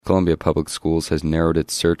Columbia Public Schools has narrowed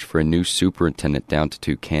its search for a new superintendent down to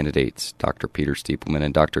 2 candidates. Dr. Peter Stiepelman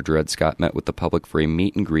and Dr. Dred Scott met with the public for a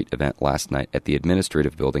meet-and-greet event last night at the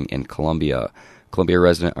Administrative Building in Columbia. Columbia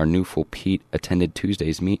resident Arnulfo Pete attended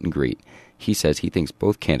Tuesday's meet-and-greet. He says he thinks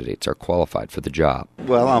both candidates are qualified for the job.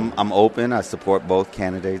 Well, I'm open. I support both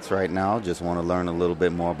candidates right now. Just want to learn a little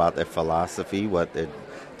bit more about their philosophy, what they're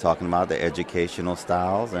talking about, their educational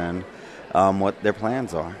styles, and what their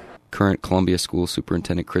plans are. Current Columbia School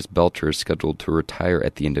Superintendent Chris Belcher is scheduled to retire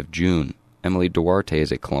at the end of June. Emily Duarte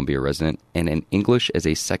is a Columbia resident and an English as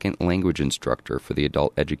a second language instructor for the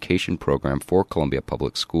adult education program for Columbia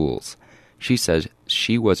Public Schools. She says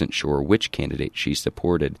she wasn't sure which candidate she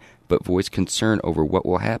supported, but voiced concern over what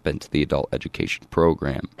will happen to the adult education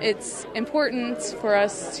program. It's important for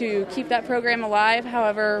us to keep that program alive.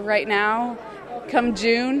 However, right now, come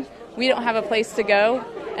June, we don't have a place to go,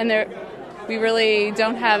 and we really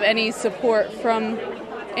don't have any support from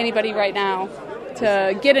anybody right now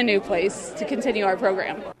to get a new place to continue our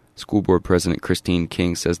program. School Board President Christine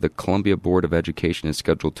King says the Columbia Board of Education is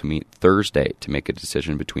scheduled to meet Thursday to make a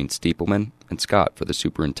decision between Stiepelman and Scott for the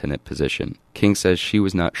superintendent position. King says she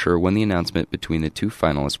was not sure when the announcement between the two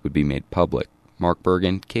finalists would be made public. Mark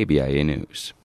Bergen, KBIA News.